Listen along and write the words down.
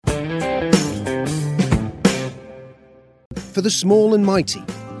for the small and mighty.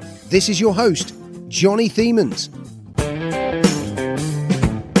 This is your host, Johnny Thiemens.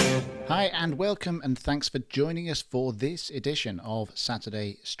 Hi and welcome, and thanks for joining us for this edition of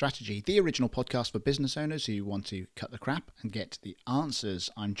Saturday Strategy, the original podcast for business owners who want to cut the crap and get the answers.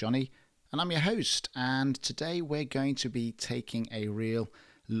 I'm Johnny and I'm your host, and today we're going to be taking a real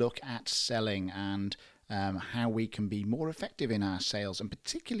look at selling and how we can be more effective in our sales, and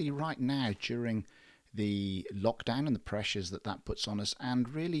particularly right now during the lockdown and the pressures that puts on us,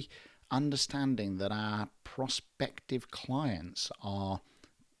 and really understanding that our prospective clients are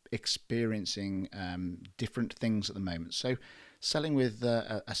experiencing different things at the moment. So selling with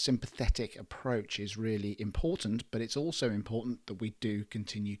a sympathetic approach is really important, but it's also important that we do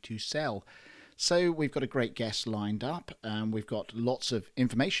continue to sell. So we've got a great guest lined up, and we've got lots of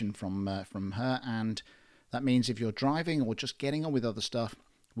information from her, and that means if you're driving or just getting on with other stuff,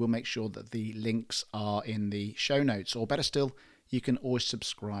 we'll make sure that the links are in the show notes, or better still, you can always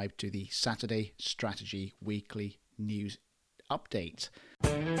subscribe to the Saturday Strategy Weekly News Update.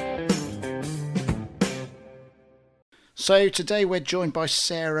 So today we're joined by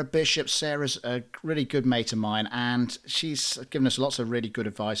Sarah Bishop. Sarah's a really good mate of mine, and she's given us lots of really good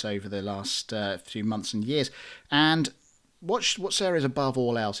advice over the last few months and years. And what Sarah is above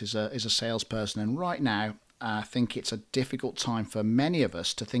all else is a salesperson, and right now I think it's a difficult time for many of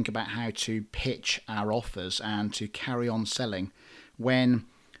us to think about how to pitch our offers and to carry on selling when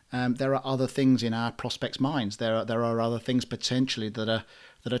there are other things in our prospects' minds. There are other things potentially that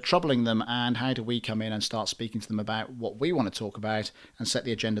are troubling them, and how do we come in and start speaking to them about what we want to talk about and set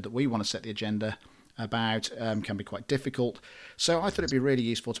the agenda that we want to set the agenda about can be quite difficult. So I thought it'd be really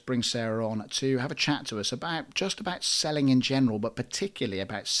useful to bring Sarah on to have a chat to us about selling in general, but particularly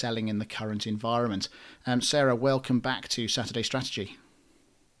about selling in the current environment. Sarah, welcome back to Saturday Strategy.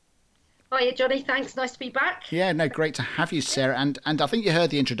 Hiya, Johnny. Thanks. Nice to be back. Yeah, no, great to have you, Sarah. And I think you heard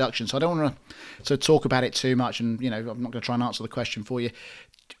the introduction, so I don't want to talk about it too much, and I'm not going to try and answer the question for you.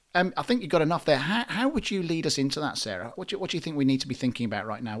 I think you've got enough there. How would you lead us into that, Sarah? What do you think we need to be thinking about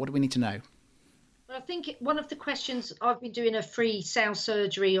right now? What do we need to know? I think one of the questions, I've been doing a free sales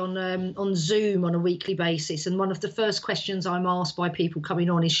surgery on Zoom on a weekly basis, and one of the first questions I'm asked by people coming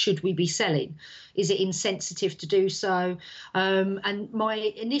on is, should we be selling? Is it insensitive to do so? And my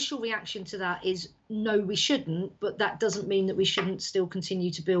initial reaction to that is, no, we shouldn't, but that doesn't mean that we shouldn't still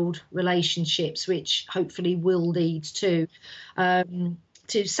continue to build relationships, which hopefully will lead to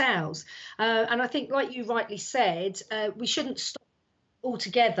sales. And I think, like you rightly said, we shouldn't stop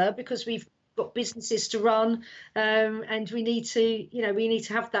altogether, because we've got businesses to run, and we need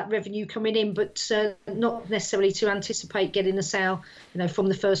to have that revenue coming in, but not necessarily to anticipate getting a sale from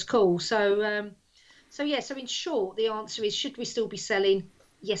the first call. So in short, the answer is, should we still be selling?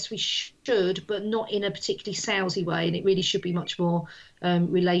 Yes, we should, but not in a particularly salesy way, and it really should be much more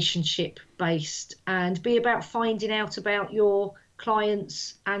relationship based, and be about finding out about your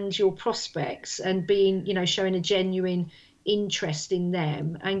clients and your prospects, and being showing a genuine interest in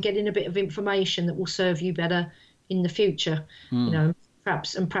them, and getting a bit of information that will serve you better in the future.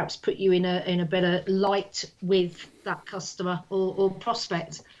 Perhaps put you in a better light with that customer or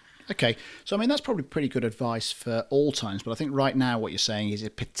prospect. Okay, so that's probably pretty good advice for all times, but I think right now what you're saying is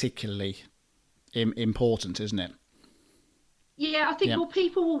particularly important, isn't it? Yeah, I think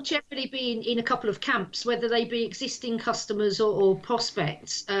people will generally be in a couple of camps, whether they be existing customers or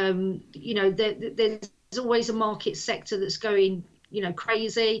prospects. There's always a market sector that's going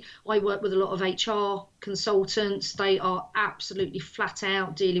crazy. I work with a lot of HR consultants. They are absolutely flat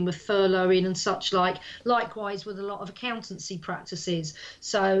out dealing with furloughing and such like. Likewise with a lot of accountancy practices.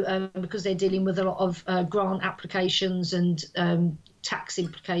 So because they're dealing with a lot of grant applications and tax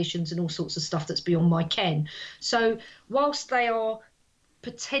implications and all sorts of stuff that's beyond my ken. So whilst they are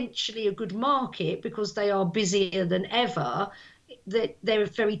potentially a good market because they are busier than ever, they're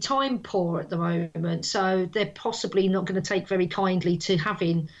very time poor at the moment, so they're possibly not going to take very kindly to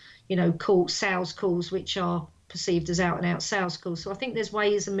having sales calls which are perceived as out and out sales calls. So I think there's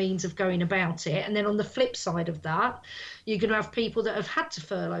ways and means of going about it. And then on the flip side of that, you're going to have people that have had to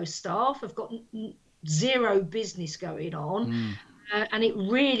furlough staff, have got zero business going on, and it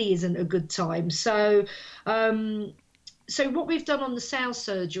really isn't a good time. So what we've done on the sales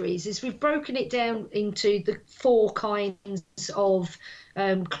surgeries is we've broken it down into the four kinds of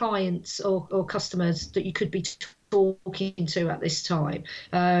clients or customers that you could be talking to at this time.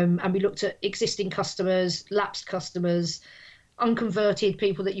 And we looked at existing customers, lapsed customers, unconverted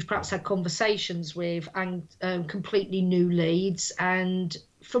people that you've perhaps had conversations with, and completely new leads. And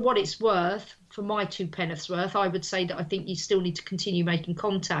for what it's worth, for my two penneth's worth, I would say that I think you still need to continue making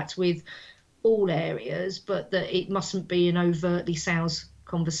contact with all areas, but that it mustn't be an overtly sales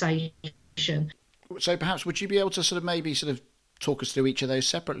conversation. So perhaps would you be able to sort of maybe sort of talk us through each of those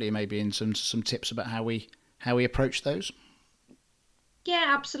separately, maybe in some tips about how we approach those? Yeah,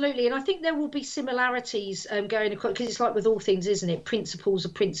 absolutely. And I think there will be similarities going across, because it's like with all things, isn't it? Principles are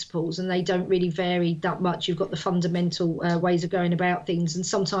principles and they don't really vary that much. You've got the fundamental ways of going about things, and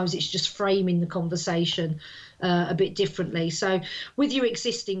sometimes it's just framing the conversation a bit differently. So with your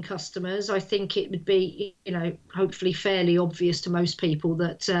existing customers, I think it would be, hopefully fairly obvious to most people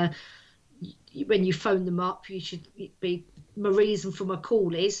that when you phone them up, you should be, my reason for my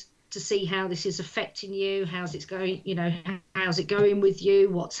call is to see how this is affecting you, how's it going, how's it going with you,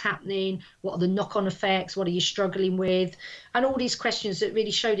 what's happening, what are the knock-on effects, what are you struggling with, and all these questions that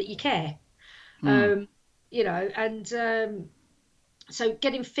really show that you care. So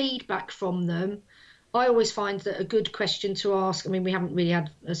getting feedback from them, I always find that a good question to ask, I mean, we haven't really had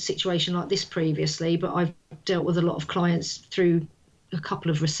a situation like this previously, but I've dealt with a lot of clients through a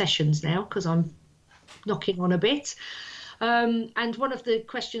couple of recessions now because I'm knocking on a bit. And one of the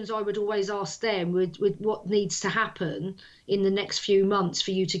questions I would always ask them would what needs to happen in the next few months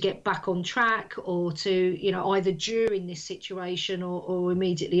for you to get back on track, or to, either during this situation or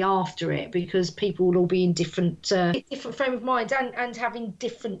immediately after it, because people will all be in different frame of mind and having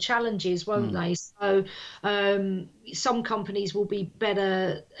different challenges, won't they? So some companies will be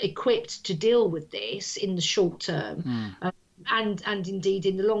better equipped to deal with this in the short term. And indeed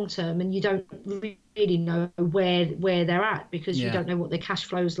in the long term, and you don't really know where they're at, because you don't know what their cash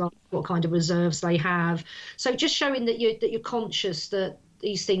flow is like, what kind of reserves they have. So just showing that you're conscious that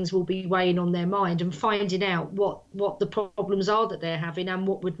these things will be weighing on their mind, and finding out what the problems are that they're having and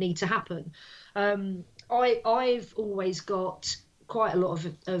what would need to happen. I've always got quite a lot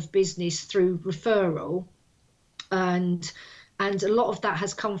of business through referral, and a lot of that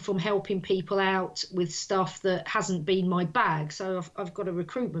has come from helping people out with stuff that hasn't been my bag. So I've got a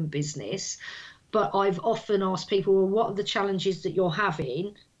recruitment business, but I've often asked people, well, what are the challenges that you're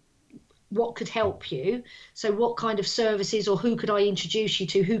having? What could help you? So what kind of services, or who could I introduce you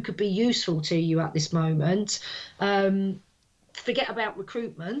to, who could be useful to you at this moment? Forget about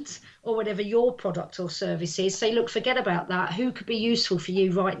recruitment or whatever your product or service is. Say, look, forget about that. Who could be useful for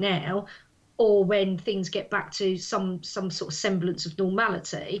you right now? Or when things get back to some sort of semblance of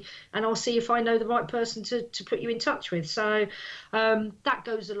normality, and I'll see if I know the right person to put you in touch with. So that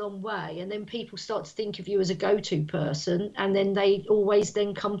goes a long way. And then people start to think of you as a go-to person, and then they always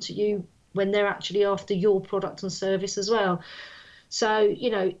then come to you when they're actually after your product and service as well. So,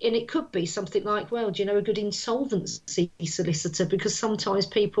 and it could be something like, well, do you know a good insolvency solicitor? Because sometimes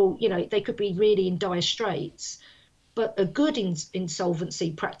people, they could be really in dire straits, but a good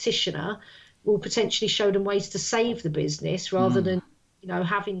insolvency practitioner will potentially show them ways to save the business rather than,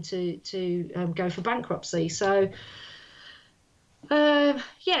 having to go for bankruptcy. So,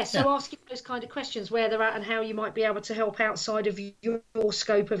 asking those kind of questions, where they're at and how you might be able to help outside of your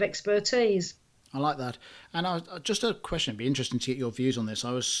scope of expertise. I like that. And just a question, it'd be interesting to get your views on this.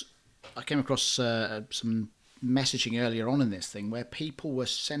 I came across some messaging earlier on in this thing where people were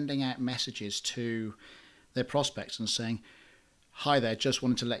sending out messages to their prospects and saying, hi there, just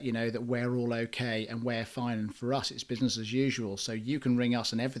wanted to let you know that we're all okay and we're fine, and for us it's business as usual, so you can ring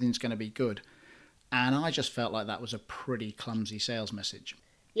us and everything's going to be good. And I just felt like that was a pretty clumsy sales message.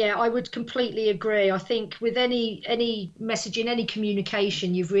 Yeah, I would completely agree. I think with any messaging, any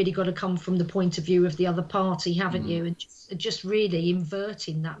communication, you've really got to come from the point of view of the other party, haven't you? And just really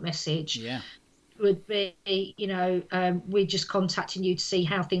inverting that message. Yeah. Would be, we're just contacting you to see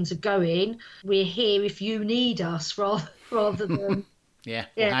how things are going. We're here if you need us, rather than well,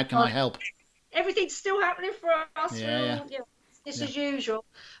 how can I help? Everything's still happening for us. Business as usual.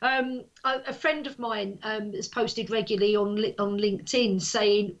 A friend of mine has posted regularly on LinkedIn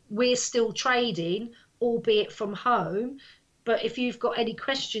saying we're still trading, albeit from home. But if you've got any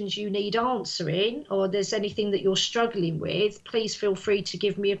questions you need answering, or there's anything that you're struggling with, please feel free to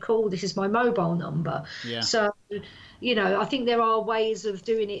give me a call. This is my mobile number. Yeah. So, I think there are ways of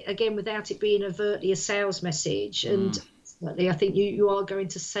doing it, again, without it being overtly a sales message. And I think you are going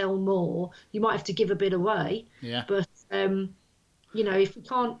to sell more. You might have to give a bit away. Yeah. But, if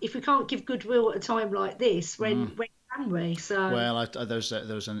we can't give goodwill at a time like this, when can we? So well, there was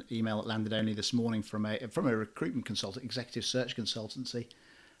an email that landed only this morning from a recruitment consultant, executive search consultancy,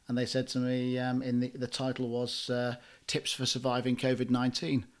 and they said to me, in the title was tips for surviving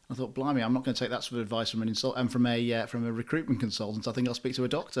COVID-19. I thought, blimey, I'm not going to take that sort of advice from from a recruitment consultant. I think I'll speak to a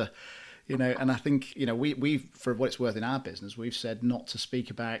doctor. And I think, we for what it's worth in our business, we've said not to speak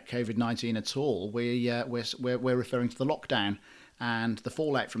about COVID-19 at all. We're referring to the lockdown. and the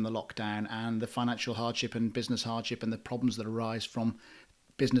fallout from the lockdown and the financial hardship and business hardship and the problems that arise from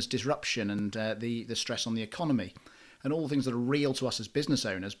business disruption and the stress on the economy and all the things that are real to us as business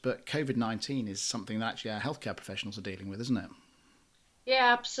owners. But COVID-19 is something that actually our healthcare professionals are dealing with, isn't it?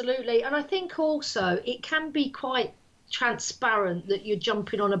 Yeah, absolutely. And I think also it can be quite transparent that you're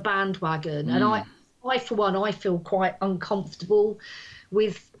jumping on a bandwagon. And I for one, I feel quite uncomfortable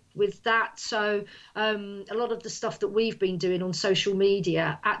with that. So a lot of the stuff that we've been doing on social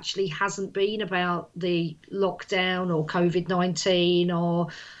media actually hasn't been about the lockdown or COVID-19 or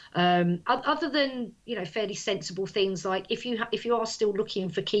other than, you know, fairly sensible things like if you are still looking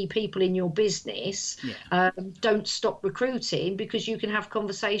for key people in your business, don't stop recruiting, because you can have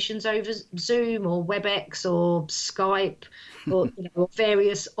conversations over Zoom or WebEx or Skype or, you know, or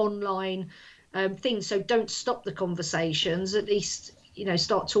various online things. So don't stop the conversations. At least, you know,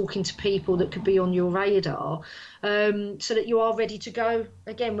 start talking to people that could be on your radar, so that you are ready to go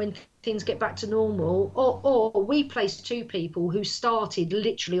again when things get back to normal. Or we placed 2 people who started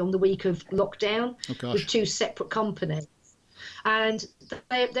literally on the week of lockdown with 2 separate companies, and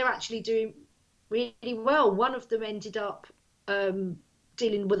they're actually doing really well. One of them ended up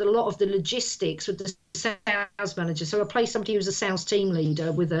dealing with a lot of the logistics with the sales manager. So I placed somebody who was a sales team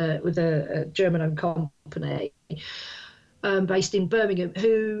leader with a German-owned company based in Birmingham,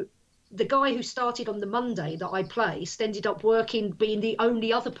 who the guy who started on the Monday that I placed ended up being the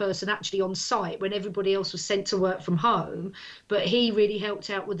only other person actually on site when everybody else was sent to work from home. But he really helped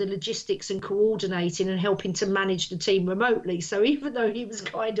out with the logistics and coordinating and helping to manage the team remotely. So even though he was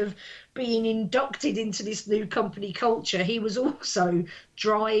kind of being inducted into this new company culture, he was also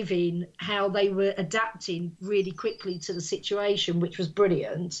driving how they were adapting really quickly to the situation, which was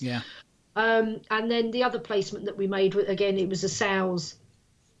brilliant. Yeah. And then the other placement that we made, again, it was a sales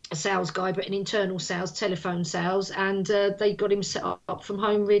guy, but an internal sales, telephone sales, and they got him set up from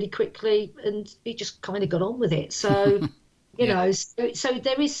home really quickly, and he just kind of got on with it. So, you know, so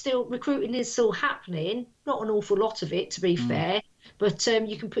there is still, recruiting is still happening, not an awful lot of it, to be fair, but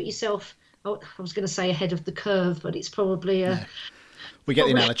you can put yourself, I was going to say ahead of the curve, but it's probably we get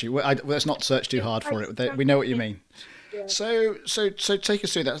the analogy. Let's not search too hard for it. We know what you mean. Yeah. So take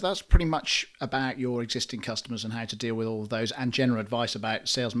us through that. That's pretty much about your existing customers and how to deal with all of those, and general advice about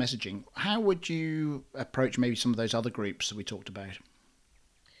sales messaging. How would you approach maybe some of those other groups that we talked about?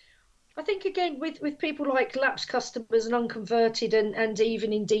 I think, again, with people like lapsed customers and unconverted and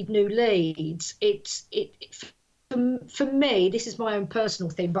even indeed new leads, for me, this is my own personal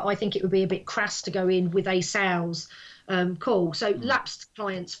thing, but I think it would be a bit crass to go in with a sales call. So lapsed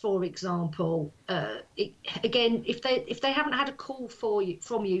clients, for example, again, if they haven't had a call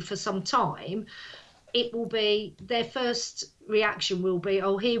from you for some time, it will be their first reaction will be,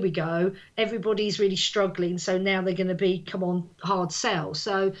 oh, here we go, everybody's really struggling, so now they're going to be, come on, hard sell.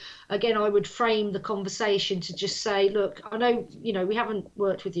 So again, I would frame the conversation to just say, look, I know, you know, we haven't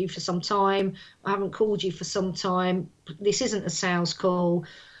worked with you for some time, I haven't called you for some time, this isn't a sales call,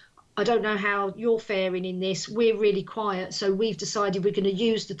 I don't know how you're faring in this, we're really quiet, so we've decided we're going to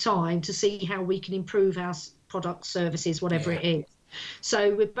use the time to see how we can improve our product, services, whatever it is.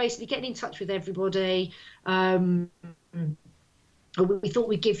 So we're basically getting in touch with everybody. We thought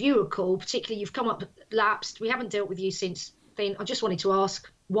we'd give you a call, particularly you've come up lapsed, we haven't dealt with you since then. I just wanted to ask,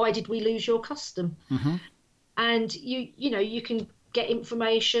 why did we lose your custom? And you know, you can get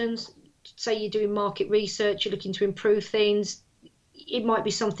information, say you're doing market research, you're looking to improve things. It might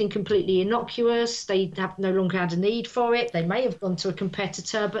be something completely innocuous. They have no longer had a need for it. They may have gone to a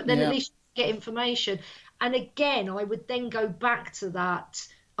competitor, but then at least you get information. And again, I would then go back to that,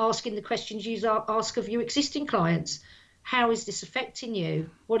 asking the questions you ask of your existing clients. How is this affecting you?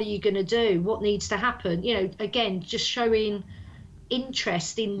 What are you going to do? What needs to happen? You know, again, just showing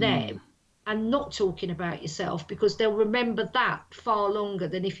interest in them and not talking about yourself, because they'll remember that far longer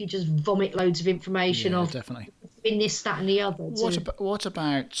than if you just vomit loads of information of definitely in this, that, and the other. What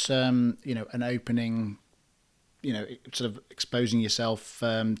about you know, an opening, you know, sort of exposing yourself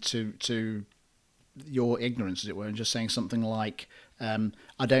to your ignorance, as it were, and just saying something like,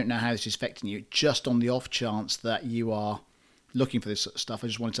 I don't know how this is affecting you, just on the off chance that you are looking for this sort of stuff, I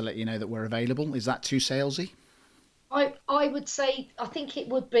just wanted to let you know that we're available. Is that too salesy? I would say, I think it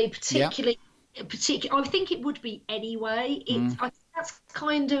would be particularly, I think it would be anyway. I think that's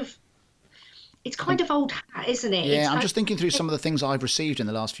kind of, it's kind of old hat, isn't it? Yeah, I'm just thinking through some of the things I've received in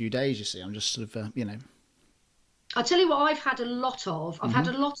the last few days, you see. I'm just sort of, you know. I'll tell you what I've had a lot of. I've had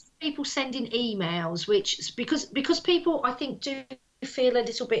a lot of people sending emails, which, because people, I think, do feel a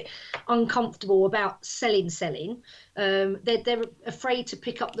little bit uncomfortable about selling. They're afraid to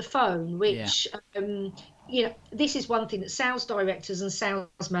pick up the phone, which, this is one thing that sales directors and sales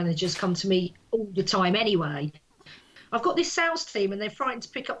managers come to me all the time anyway. I've got this sales team and they're frightened to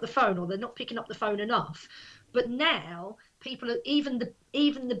pick up the phone, or they're not picking up the phone enough. But now people are, even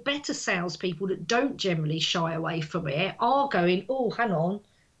the better salespeople that don't generally shy away from it, are going, oh, hang on,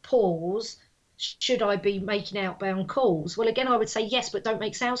 pause. Should I be making outbound calls? Well, again, I would say yes, but don't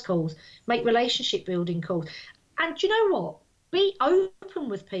make sales calls. Make relationship building calls. And you know what? Be open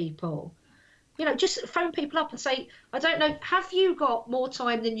with people. Just phone people up and say, I don't know, have you got more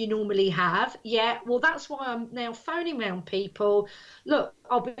time than you normally have? Yeah, well, that's why I'm now phoning around people. Look,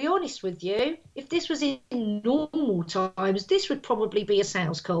 I'll be honest with you. If this was in normal times, this would probably be a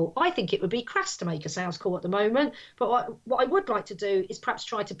sales call. I think it would be crass to make a sales call at the moment. But what I would like to do is perhaps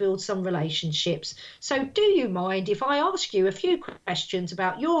try to build some relationships. So do you mind if I ask you a few questions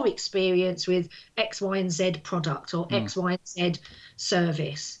about your experience with X, Y, and Z product or X, Y, and Z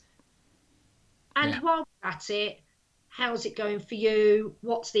service? And while we're at it, how's it going for you?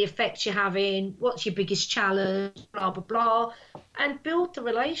 What's the effect you're having? What's your biggest challenge? Blah, blah, blah. And build the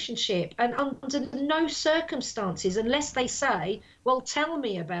relationship. And under no circumstances, unless they say, well, tell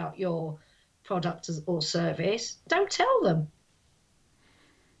me about your product or service, don't tell them.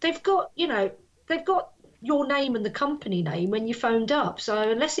 They've got your name and the company name when you phoned up.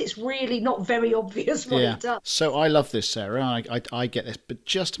 So unless it's really not very obvious what it does. So I love this, Sarah. I get this, but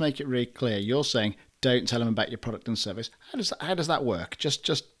just to make it really clear, you're saying don't tell them about your product and service. How does that work? Just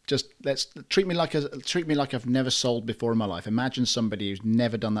let's treat me like I've never sold before in my life. Imagine somebody who's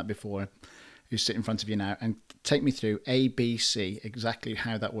never done that before, who's sitting in front of you now, and take me through A, B, C, exactly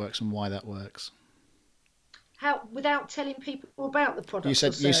how that works and why that works. How, without telling people about the product?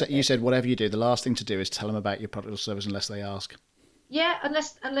 You said whatever you do, the last thing to do is tell them about your product or service unless they ask. Yeah,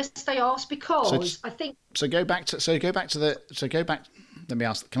 unless they ask, because I think. Go back. Let me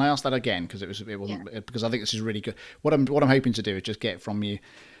ask. Can I ask that again? Because it wasn't because I think this is really good. What I'm hoping to do is just get from you,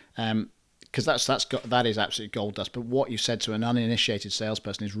 because that is absolute gold dust. But what you said to an uninitiated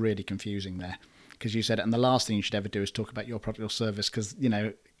salesperson is really confusing there, because you said, and the last thing you should ever do is talk about your product or service, because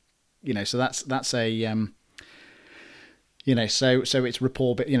so that's a. So it's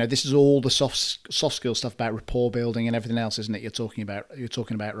rapport, but this is all the soft skill stuff about rapport building and everything else, isn't it? You're talking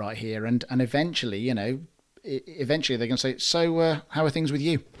about right here, and eventually, eventually they're going to say, so how are things with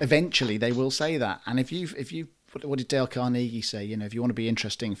you? Eventually they will say that, and if you, what did Dale Carnegie say? If you want to be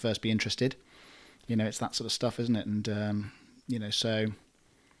interesting, first be interested. It's that sort of stuff, isn't it? And can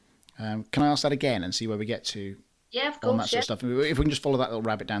I ask that again and see where we get to? Yeah, of course. On that sort of stuff. If we can just follow that little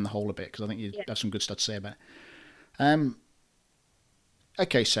rabbit down the hole a bit, because I think you have some good stuff to say about it.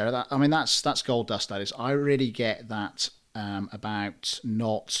 Okay, Sarah. That's gold dust. That is. I really get that about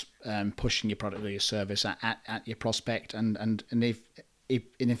not pushing your product or your service at your prospect, and if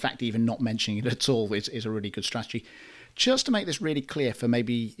in fact even not mentioning it at all is a really good strategy. Just to make this really clear for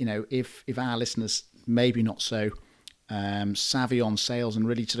maybe if our listeners maybe not so savvy on sales and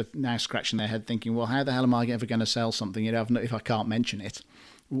really sort of now scratching their head thinking, well, how the hell am I ever going to sell something if I can't mention it?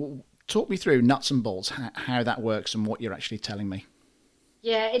 Talk me through nuts and bolts how that works and what you're actually telling me.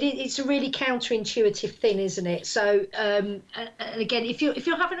 Yeah, it's a really counterintuitive thing, isn't it? So, and again, if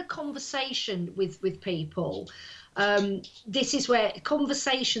you're having a conversation with people, this is where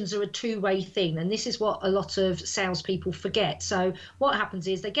conversations are a two-way thing, and this is what a lot of salespeople forget. So what happens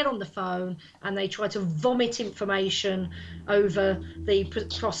is they get on the phone and they try to vomit information over the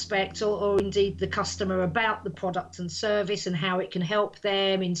prospect or indeed the customer about the product and service and how it can help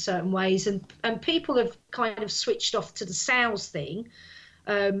them in certain ways, and people have kind of switched off to the sales thing.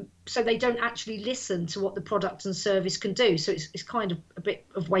 So they don't actually listen to what the product and service can do. So it's kind of a bit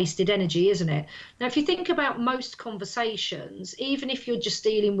of wasted energy, isn't it? Now, if you think about most conversations, even if you're just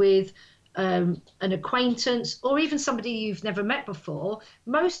dealing with an acquaintance or even somebody you've never met before,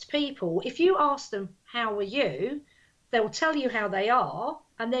 most people, if you ask them, how are you? They'll tell you how they are.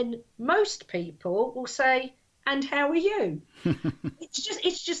 And then most people will say, and how are you?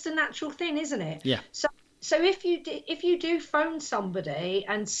 It's just a natural thing, isn't it? Yeah. So if you do phone somebody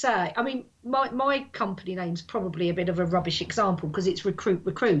and say, my company name's probably a bit of a rubbish example because it's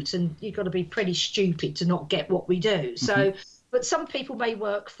recruit, and you've got to be pretty stupid to not get what we do. So, but some people may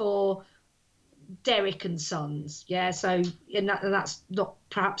work for Derrick and Sons, yeah. So and that's not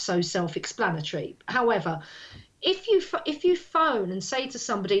perhaps so self-explanatory. However, if you phone and say to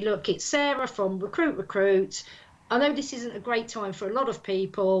somebody, look, it's Sarah from Recruit. I know this isn't a great time for a lot of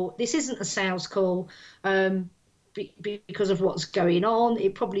people. This isn't a sales call because of what's going on.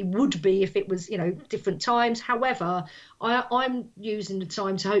 It probably would be if it was, different times. However, I'm using the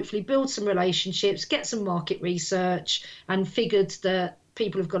time to hopefully build some relationships, get some market research, and figured that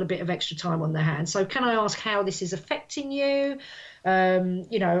people have got a bit of extra time on their hands. So can I ask how this is affecting you?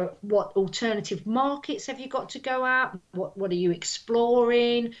 What alternative markets have you got to go at? What are you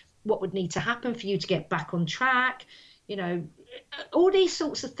exploring? What would need to happen for you to get back on track? All these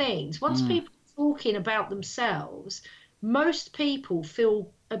sorts of things. Once people are talking about themselves, most people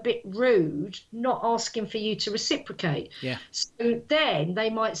feel a bit rude not asking for you to reciprocate. Yeah. So then they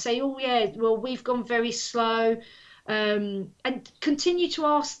might say, oh yeah, well, we've gone very slow. And continue to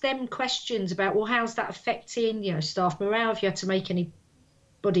ask them questions about, well, how's that affecting, staff morale, if you had to make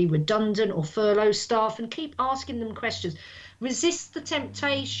anybody redundant or furlough staff, and keep asking them questions. Resist the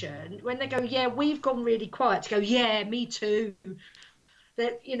temptation when they go, yeah, we've gone really quiet, to go, yeah, me too.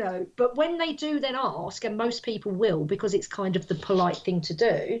 But when they do then ask, and most people will, because it's kind of the polite thing to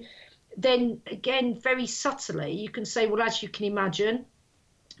do, then again, very subtly, you can say, well, as you can imagine,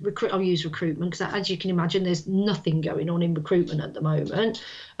 I'll use recruitment, because as you can imagine, there's nothing going on in recruitment at the moment.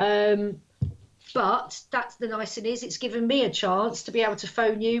 But that's the nice thing is it's given me a chance to be able to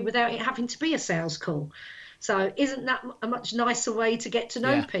phone you without it having to be a sales call. So isn't that a much nicer way to get to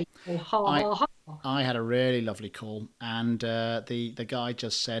know people? I had a really lovely call, and the guy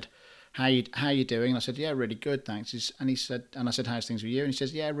just said, how you doing? And I said, yeah, really good, thanks. And I said, how's things with you? And he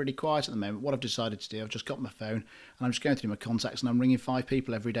says, yeah, really quiet at the moment. What I've decided to do, I've just got my phone and I'm just going through my contacts and I'm ringing 5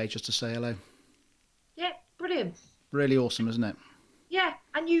 people every day just to say hello. Yeah, brilliant. Really awesome, isn't it? Yeah,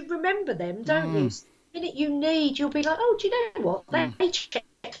 and you remember them, don't you? The minute you need, you'll be like, oh, do you know what? They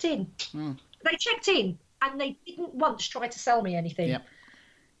checked in. They checked in and they didn't once try to sell me anything. Yep.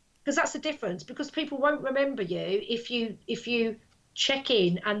 Because that's the difference, because people won't remember you if you check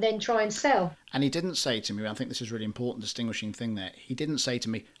in and then try and sell. And he didn't say to me, I think this is a really important distinguishing thing there, he didn't say to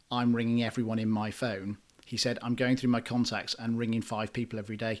me, I'm ringing everyone in my phone. He said, I'm going through my contacts and ringing 5 people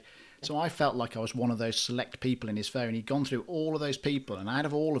every day. So I felt like I was one of those select people in his phone. He'd gone through all of those people, and out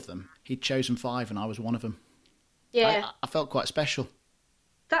of all of them, he'd chosen 5 and I was one of them. Yeah. I felt quite special.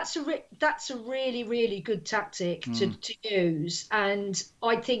 That's a really, really good tactic to use. And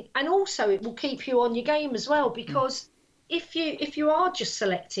I think, and also it will keep you on your game as well, because if you are just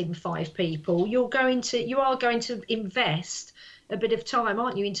selecting 5 people, you are going to invest a bit of time,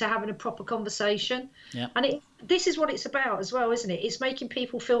 aren't you, into having a proper conversation? Yeah. And this is what it's about as well, isn't it? It's making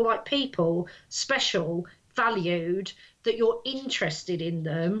people feel like people, special, valued, that you're interested in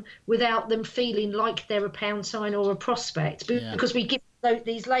them without them feeling like they're a pound sign or a prospect. Because we give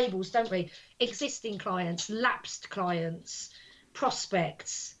these labels, don't we? Existing clients, lapsed clients,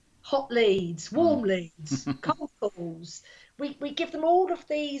 prospects, hot leads, warm leads, cold calls. We give them all of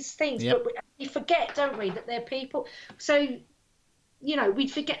these things, but we forget, don't we, that they're people. So, we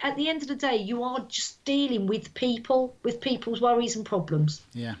forget at the end of the day, you are just dealing with people, with people's worries and problems.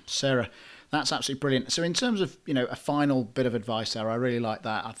 Yeah, Sarah, that's absolutely brilliant. So in terms of, a final bit of advice, Sarah, I really like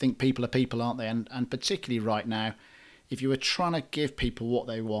that. I think people are people, aren't they? And particularly right now, if you were trying to give people what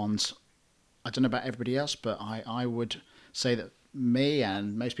they want, I don't know about everybody else, but I would say that me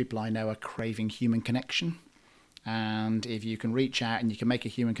and most people I know are craving human connection. And if you can reach out and you can make a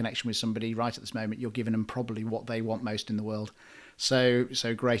human connection with somebody right at this moment, you're giving them probably what they want most in the world. So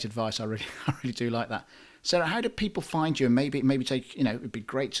great advice. I really do like that. Sarah, how do people find you? And maybe take, it'd be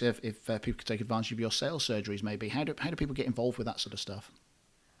great if people could take advantage of your sales surgeries. Maybe how do people get involved with that sort of stuff?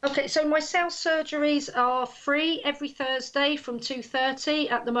 Okay, so my sales surgeries are free every Thursday from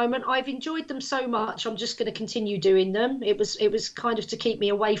 2:30 at the moment. I've enjoyed them so much, I'm just going to continue doing them. It was kind of to keep me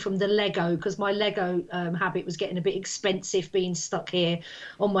away from the Lego, because my Lego habit was getting a bit expensive being stuck here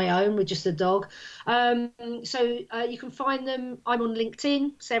on my own with just a dog. So you can find them. I'm on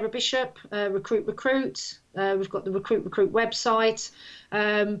LinkedIn, Sarah Bishop, Recruit. We've got the Recruit website,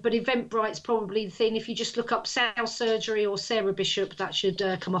 but Eventbrite's probably the thing. If you just look up sales surgery or Sarah Bishop, that should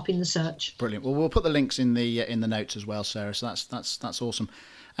come up in the search. Brilliant. Well, we'll put the links in the notes as well, Sarah. So that's awesome.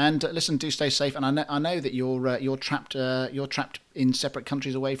 And listen, do stay safe. And I know that you're trapped in separate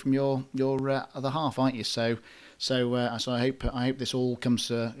countries away from your other half, aren't you? So I hope this all comes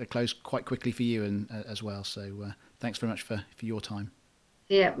to a close quite quickly for you and as well. So thanks very much for your time.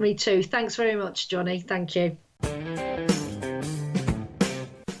 Yeah, me too. Thanks very much, Johnny. Thank you.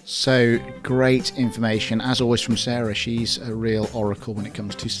 So great information, as always, from Sarah. She's a real oracle when it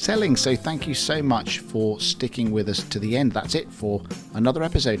comes to selling. So thank you so much for sticking with us to the end. That's it for another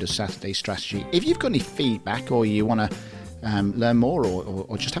episode of Saturday Strategy. If you've got any feedback or you want to learn more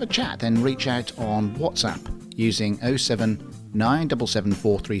or just have a chat, then reach out on WhatsApp using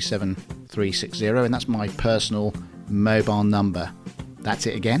 07977437360, and that's my personal mobile number. That's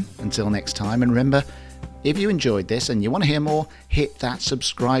it again. Until next time. And remember, if you enjoyed this and you want to hear more, hit that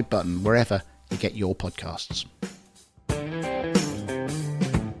subscribe button wherever you get your podcasts.